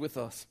God is with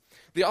us.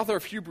 The author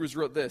of Hebrews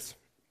wrote this.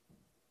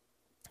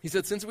 He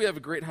said, "Since we have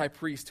a great high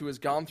priest who has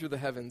gone through the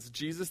heavens,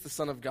 Jesus, the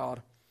Son of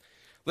God,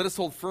 let us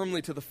hold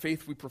firmly to the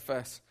faith we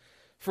profess.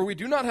 For we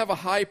do not have a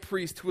high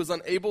priest who is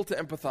unable to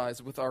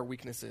empathize with our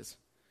weaknesses.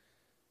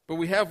 But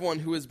we have one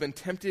who has been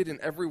tempted in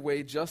every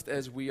way just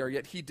as we are,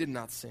 yet he did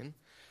not sin.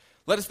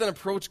 Let us then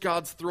approach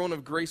God's throne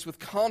of grace with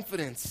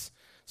confidence,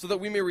 so that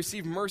we may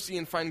receive mercy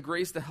and find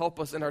grace to help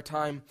us in our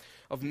time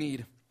of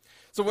need."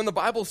 So when the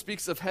Bible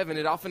speaks of heaven,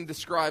 it often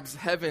describes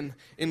heaven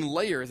in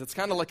layers. It's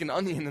kind of like an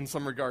onion in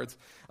some regards,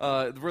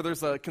 where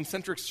there's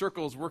concentric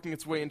circles working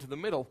its way into the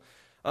middle.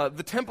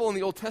 The temple in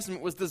the Old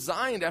Testament was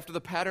designed after the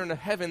pattern of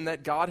heaven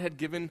that God had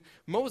given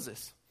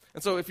Moses.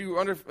 And so if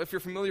you're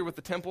familiar with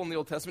the temple in the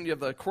Old Testament, you have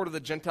the court of the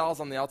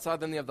Gentiles on the outside,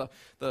 then you have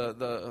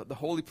the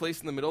holy place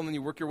in the middle, and then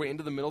you work your way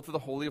into the middle to the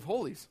Holy of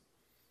Holies.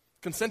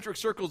 Concentric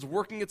circles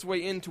working its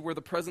way into where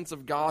the presence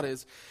of God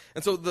is.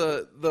 And so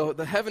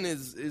the heaven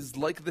is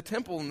like the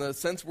temple in the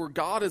sense where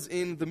God is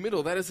in the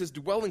middle. That is his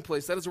dwelling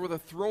place. That is where the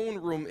throne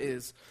room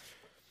is.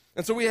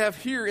 And so we have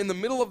here in the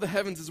middle of the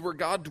heavens is where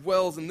God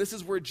dwells, and this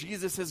is where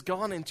Jesus has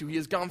gone into. He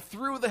has gone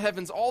through the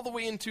heavens all the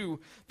way into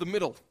the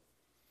middle.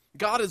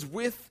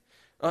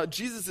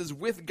 Jesus is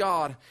with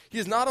God. He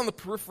is not on the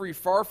periphery,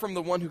 far from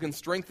the one who can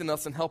strengthen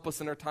us and help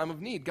us in our time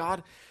of need.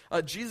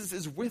 Jesus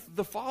is with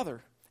the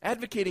Father,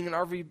 advocating on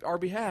our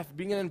behalf,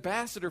 being an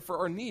ambassador for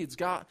our needs.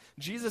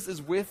 Jesus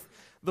is with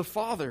the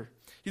Father.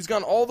 He's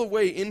gone all the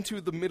way into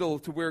the middle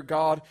to where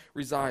God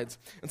resides.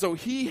 And so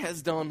he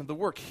has done the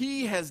work.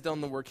 He has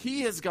done the work.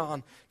 He has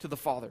gone to the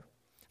Father.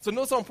 So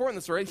notice how important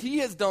this is, right? He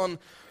has done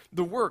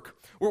the work.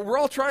 We're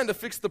all trying to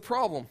fix the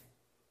problem.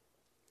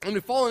 And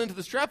we've fallen into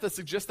this trap that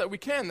suggests that we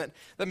can,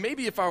 that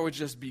maybe if I would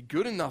just be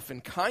good enough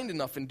and kind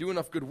enough and do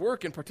enough good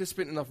work and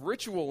participate in enough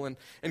ritual and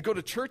go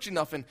to church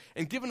enough and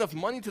give enough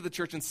money to the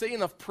church and say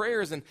enough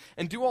prayers and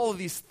do all of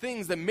these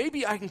things, that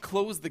maybe I can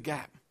close the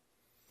gap.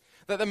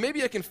 That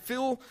maybe I can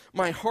fill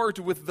my heart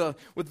with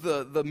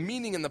the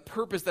meaning and the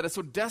purpose that I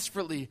so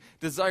desperately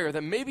desire.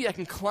 That maybe I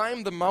can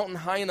climb the mountain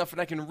high enough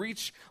and I can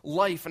reach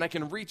life and I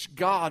can reach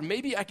God.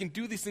 Maybe I can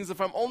do these things if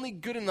I'm only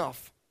good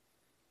enough.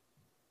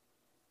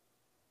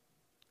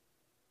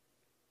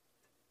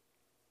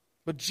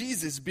 But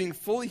Jesus, being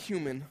fully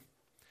human,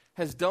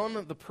 has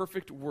done the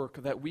perfect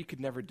work that we could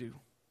never do.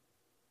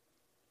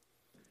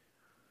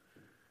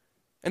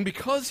 And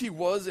because he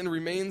was and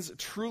remains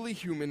truly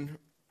human,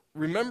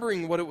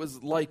 remembering what it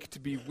was like to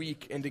be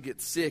weak and to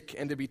get sick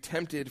and to be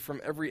tempted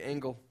from every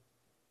angle,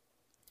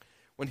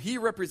 when he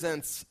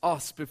represents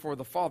us before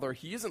the Father,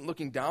 he isn't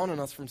looking down on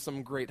us from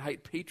some great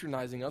height,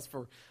 patronizing us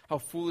for how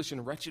foolish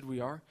and wretched we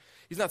are.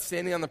 He's not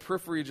standing on the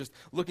periphery just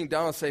looking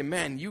down and saying,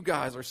 "Man, you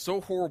guys are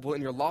so horrible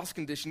in your lost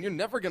condition, you're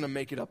never going to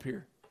make it up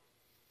here.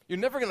 You're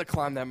never going to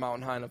climb that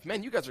mountain high enough.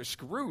 Man, you guys are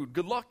screwed.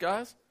 Good luck,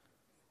 guys."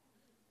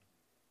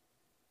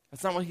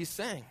 That's not what he's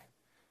saying.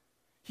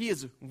 He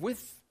is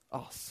with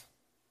us.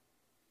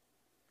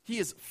 He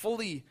is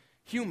fully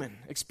human,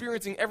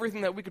 experiencing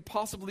everything that we could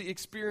possibly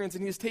experience.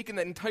 And he has taken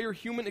that entire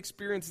human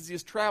experience as he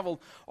has traveled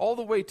all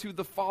the way to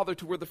the Father,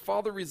 to where the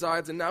Father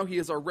resides, and now he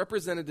is our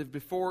representative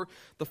before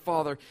the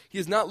Father. He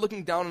is not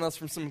looking down on us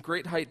from some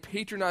great height,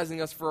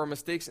 patronizing us for our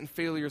mistakes and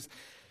failures,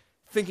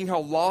 thinking how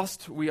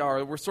lost we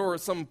are. We're sort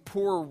of some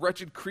poor,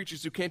 wretched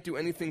creatures who can't do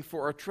anything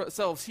for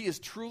ourselves. He is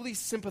truly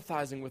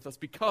sympathizing with us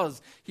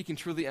because he can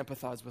truly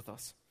empathize with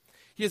us.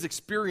 He has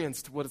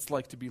experienced what it's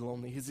like to be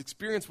lonely. He's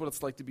experienced what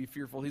it's like to be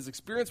fearful. He's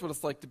experienced what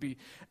it's like to be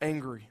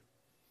angry.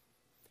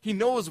 He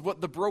knows what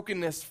the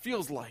brokenness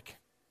feels like.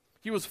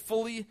 He was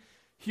fully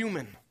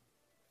human.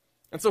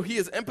 And so he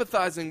is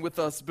empathizing with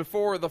us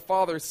before the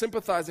Father,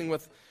 sympathizing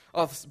with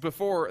us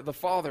before the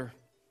Father.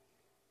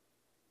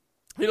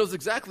 He knows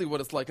exactly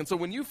what it's like. And so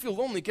when you feel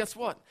lonely, guess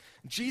what?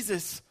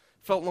 Jesus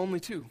felt lonely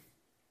too.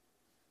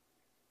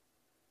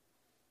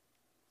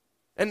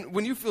 And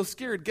when you feel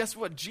scared, guess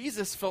what?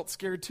 Jesus felt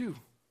scared too.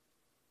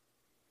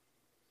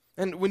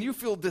 And when you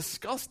feel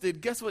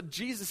disgusted, guess what?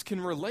 Jesus can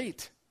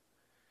relate.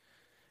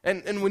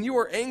 And when you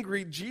are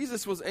angry,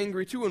 Jesus was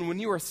angry too. And when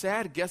you are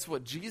sad, guess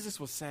what? Jesus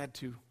was sad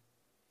too.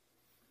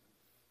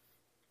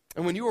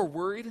 And when you are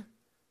worried,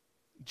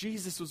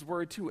 Jesus was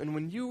worried too. And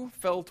when you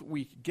felt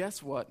weak,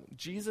 guess what?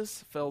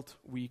 Jesus felt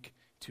weak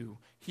too.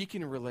 He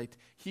can relate.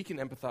 He can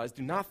empathize.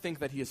 Do not think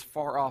that he is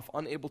far off,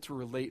 unable to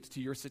relate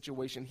to your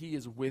situation. He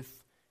is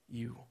with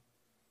you.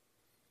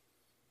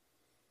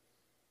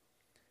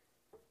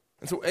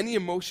 And so any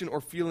emotion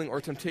or feeling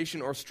or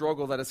temptation or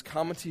struggle that is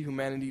common to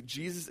humanity,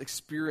 Jesus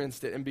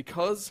experienced it. And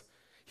because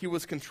he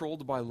was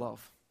controlled by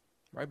love,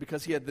 right?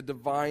 Because he had the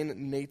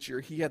divine nature,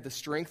 he had the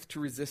strength to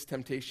resist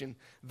temptation.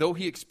 Though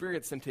he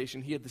experienced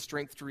temptation, he had the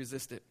strength to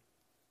resist it.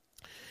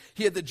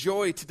 He had the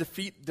joy to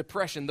defeat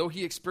depression. Though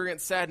he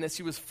experienced sadness,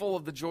 he was full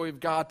of the joy of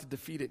God to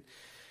defeat it.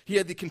 He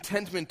had the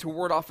contentment to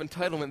ward off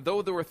entitlement.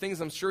 Though there were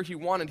things I'm sure he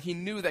wanted, he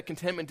knew that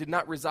contentment did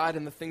not reside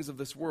in the things of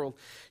this world.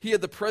 He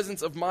had the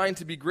presence of mind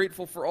to be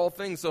grateful for all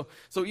things.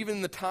 So even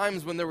in the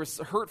times when there was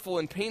hurtful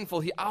and painful,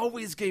 he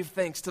always gave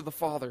thanks to the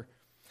Father.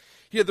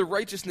 He had the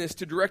righteousness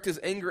to direct his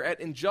anger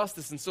at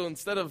injustice. And so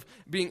instead of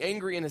being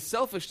angry in his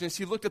selfishness,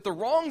 he looked at the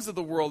wrongs of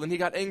the world and he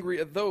got angry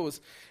at those.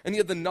 And he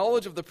had the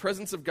knowledge of the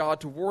presence of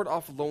God to ward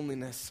off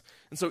loneliness.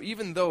 And so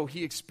even though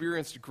he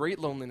experienced great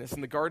loneliness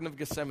in the Garden of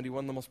Gethsemane,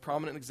 one of the most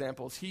prominent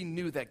examples, he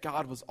knew that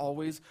God was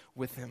always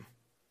with him.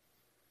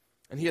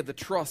 And he had the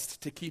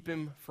trust to keep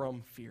him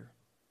from fear.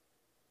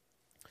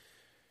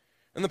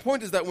 And the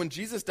point is that when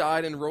Jesus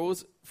died and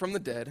rose from the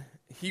dead,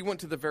 he went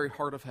to the very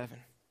heart of heaven.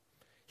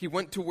 He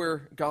went to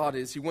where God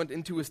is. He went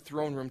into his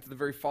throne room, to the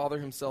very Father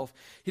himself.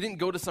 He didn't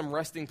go to some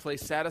resting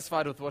place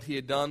satisfied with what he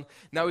had done.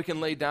 Now he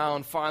can lay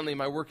down. Finally,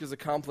 my work is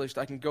accomplished.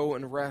 I can go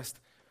and rest.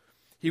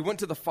 He went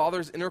to the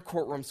Father's inner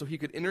courtroom so he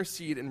could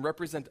intercede and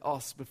represent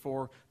us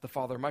before the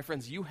Father. My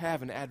friends, you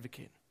have an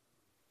advocate.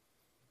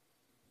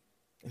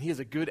 And he is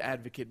a good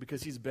advocate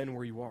because he's been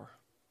where you are.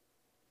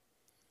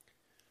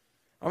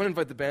 I'm going to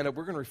invite the band up.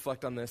 We're going to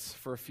reflect on this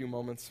for a few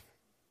moments.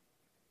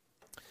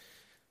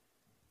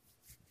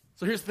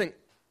 So here's the thing.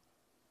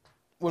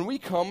 When we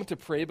come to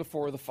pray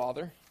before the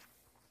Father,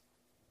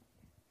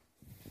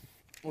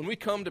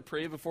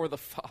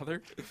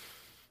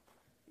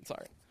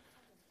 sorry.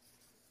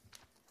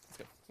 That's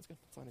good. That's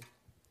fine.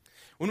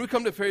 When we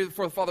come to pray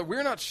before the Father,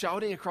 we're not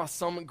shouting across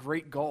some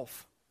great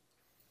gulf.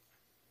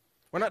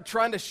 We're not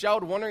trying to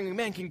shout, wondering,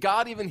 man, can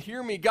God even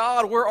hear me?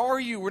 God, where are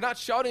you? We're not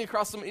shouting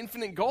across some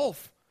infinite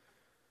gulf.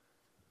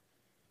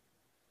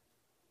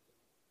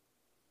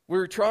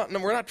 We're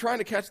not trying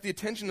to catch the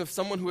attention of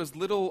someone who has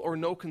little or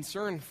no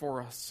concern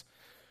for us.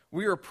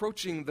 We are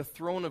approaching the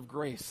throne of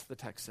grace, the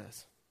text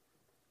says.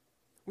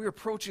 We are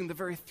approaching the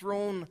very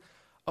throne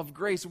of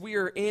grace. We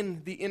are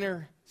in the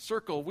inner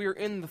circle. We are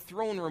in the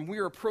throne room. We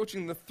are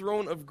approaching the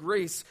throne of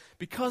grace.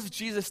 Because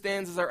Jesus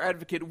stands as our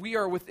advocate, we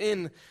are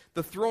within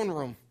the throne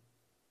room.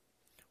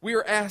 We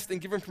are asked and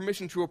given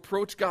permission to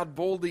approach God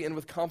boldly and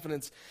with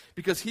confidence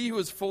because he who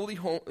is fully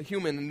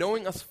human,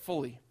 knowing us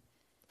fully,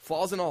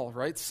 flaws and all,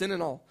 right? Sin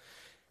and all.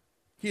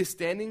 He is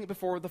standing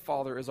before the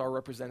Father as our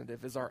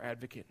representative, as our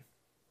advocate.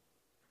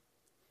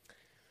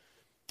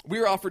 We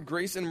are offered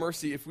grace and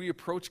mercy if we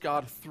approach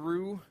God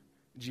through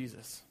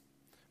Jesus.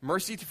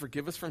 Mercy to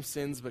forgive us from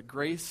sins, but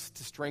grace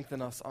to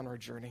strengthen us on our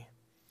journey.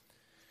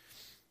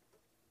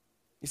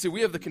 You see,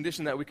 we have the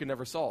condition that we could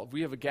never solve.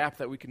 We have a gap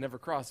that we could never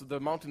cross. The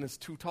mountain is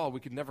too tall.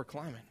 We could never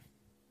climb it.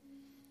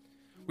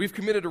 We've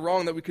committed a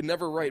wrong that we could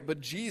never right.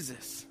 But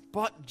Jesus,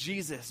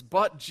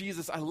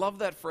 I love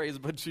that phrase,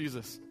 but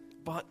Jesus.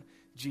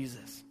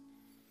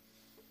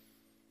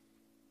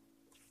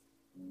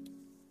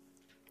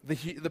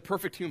 The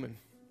perfect human,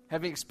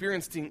 having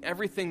experienced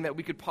everything that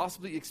we could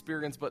possibly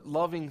experience, but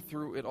loving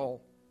through it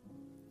all.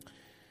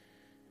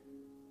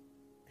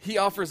 He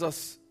offers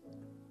us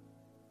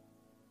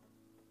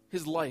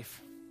his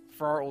life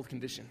for our old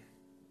condition.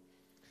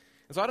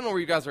 And so I don't know where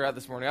you guys are at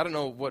this morning. I don't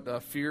know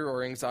what fear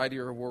or anxiety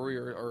or worry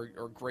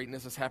or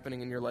greatness is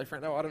happening in your life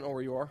right now. I don't know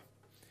where you are.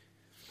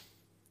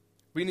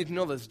 We need to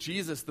know this.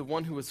 Jesus, the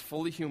one who is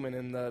fully human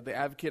and the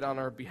advocate on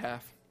our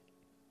behalf,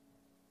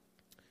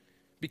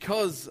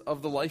 because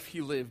of the life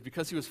he lived,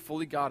 because he was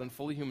fully God and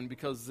fully human,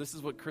 because this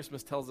is what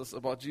Christmas tells us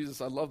about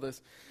Jesus. I love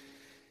this.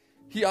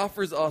 He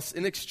offers us,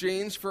 in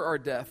exchange for our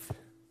death,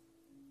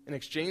 in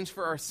exchange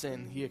for our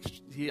sin,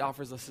 he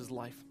offers us his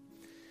life.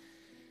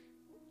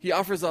 He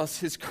offers us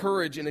his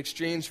courage in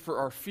exchange for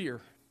our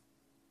fear.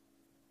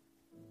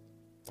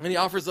 And he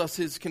offers us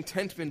his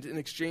contentment in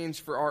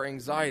exchange for our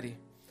anxiety.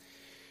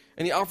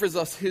 And he offers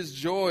us his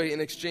joy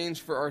in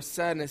exchange for our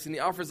sadness. And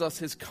he offers us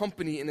his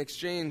company in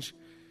exchange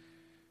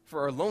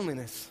for our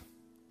loneliness.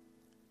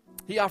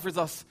 He offers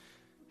us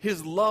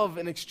his love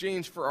in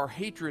exchange for our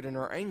hatred and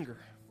our anger.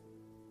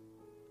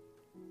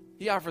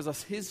 He offers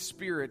us his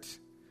Spirit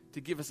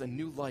to give us a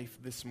new life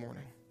this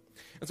morning.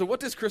 And so what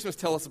does Christmas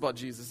tell us about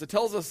Jesus? It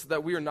tells us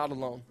that we are not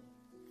alone.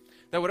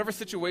 That whatever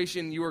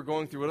situation you are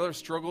going through, whatever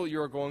struggle you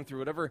are going through,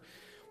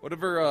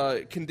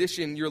 whatever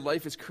condition your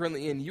life is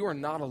currently in, you are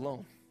not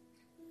alone.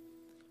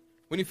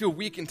 When you feel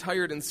weak and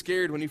tired and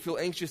scared, when you feel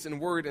anxious and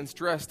worried and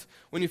stressed,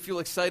 when you feel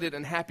excited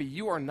and happy,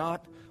 you are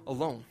not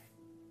alone.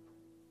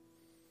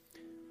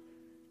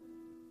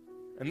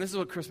 And this is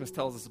what Christmas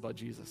tells us about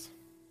Jesus.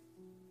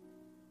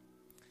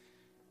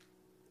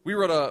 We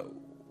wrote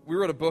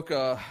a book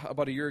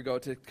about a year ago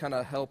to kind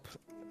of help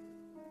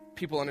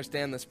people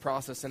understand this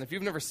process. And if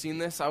you've never seen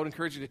this, I would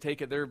encourage you to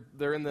take it.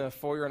 They're in the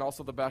foyer and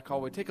also the back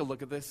hallway. Take a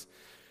look at this.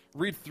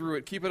 Read through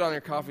it. Keep it on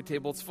your coffee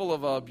table. It's full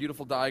of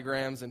beautiful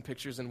diagrams and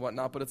pictures and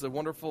whatnot, but it's a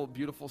wonderful,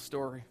 beautiful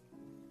story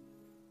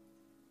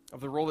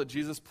of the role that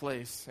Jesus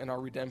plays in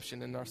our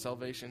redemption and our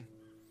salvation.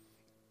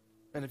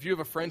 And if you have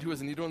a friend who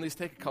is in need of one of these,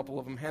 take a couple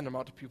of them, hand them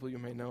out to people you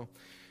may know.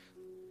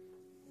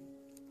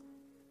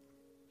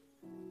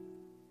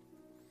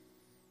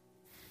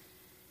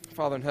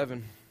 Father in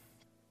heaven,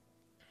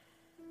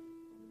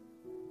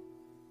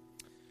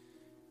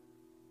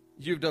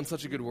 you've done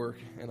such a good work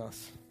in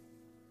us.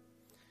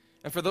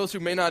 And for those who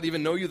may not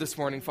even know you this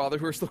morning, Father,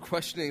 who are still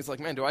questioning, it's like,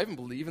 man, do I even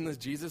believe in this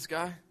Jesus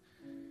guy?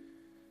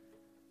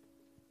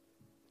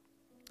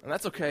 And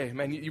that's okay,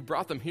 man. You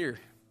brought them here.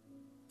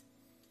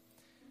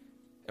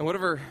 And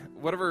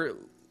whatever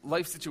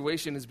life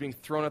situation is being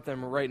thrown at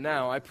them right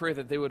now, I pray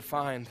that they would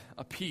find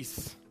a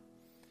peace.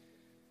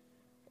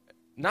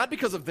 Not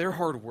because of their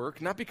hard work,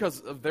 not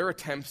because of their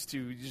attempts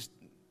to just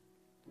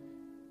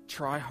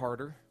try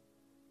harder,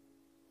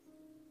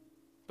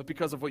 but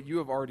because of what you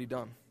have already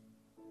done.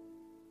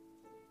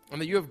 And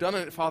that you have done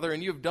it, Father,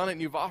 and you have done it,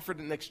 and you've offered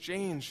it in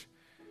exchange.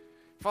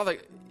 Father,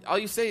 all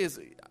you say is,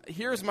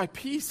 here's my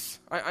peace.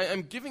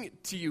 I'm giving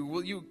it to you.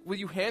 Will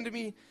you hand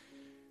me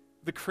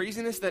the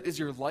craziness that is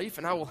your life,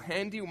 and I will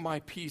hand you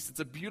my peace.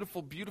 It's a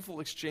beautiful, beautiful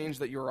exchange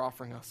that you're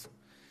offering us.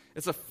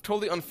 It's a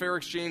totally unfair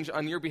exchange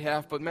on your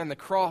behalf, but man, the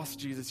cross,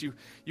 Jesus, you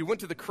went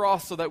to the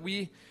cross so that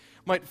we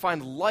might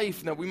find life,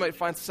 and that we might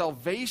find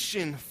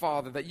salvation,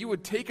 Father, that you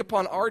would take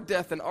upon our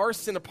death and our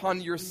sin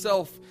upon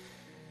yourself,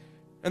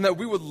 and that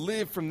we would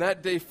live from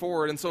that day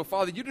forward. And so,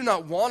 Father, you do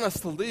not want us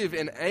to live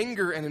in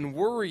anger and in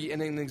worry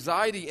and in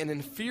anxiety and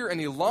in fear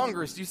any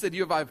longer. So you said,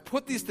 I've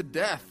put these to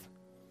death.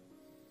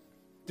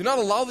 Do not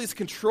allow these to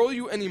control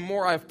you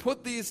anymore. I have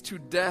put these to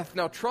death.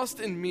 Now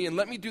trust in me and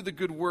let me do the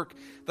good work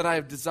that I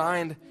have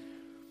designed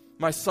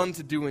my Son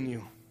to do in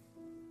you.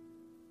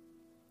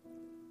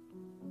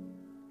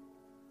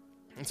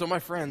 And so, my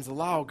friends,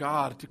 allow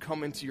God to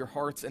come into your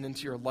hearts and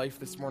into your life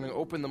this morning.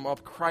 Open them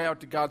up. Cry out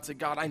to God. Say,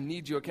 God, I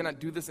need you. I cannot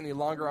do this any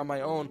longer on my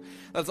own.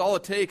 That's all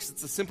it takes.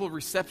 It's a simple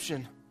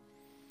reception.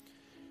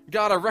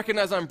 God, I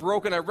recognize I'm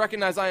broken. I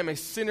recognize I am a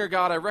sinner,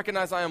 God. I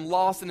recognize I am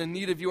lost and in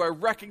need of you. I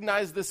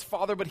recognize this,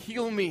 Father, but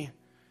heal me.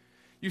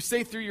 You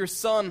say through your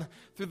Son,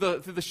 through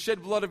the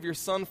shed blood of your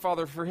Son,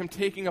 Father, for him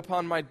taking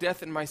upon my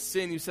death and my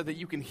sin, you said that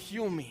you can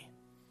heal me.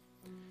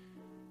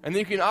 And then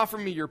you can offer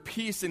me your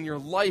peace and your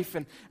life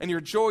and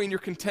your joy and your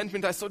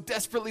contentment. I so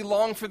desperately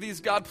long for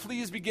these. God,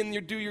 please begin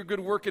to do your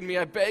good work in me.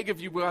 I beg of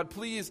you, God,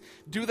 please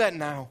do that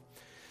now.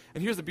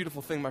 And here's the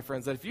beautiful thing, my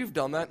friends, that if you've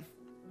done that,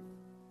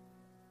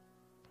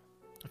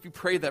 if you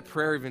prayed that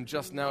prayer even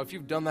just now, if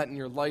you've done that in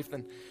your life,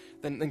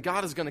 then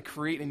God is going to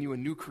create in you a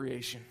new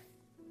creation.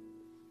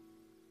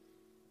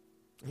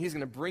 And he's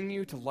going to bring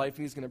you to life,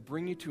 and he's going to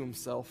bring you to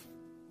himself.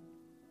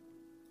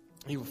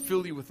 He will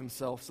fill you with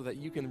himself so that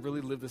you can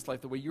really live this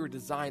life the way you were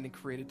designed and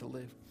created to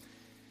live.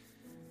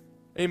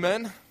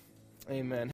 Amen. Amen.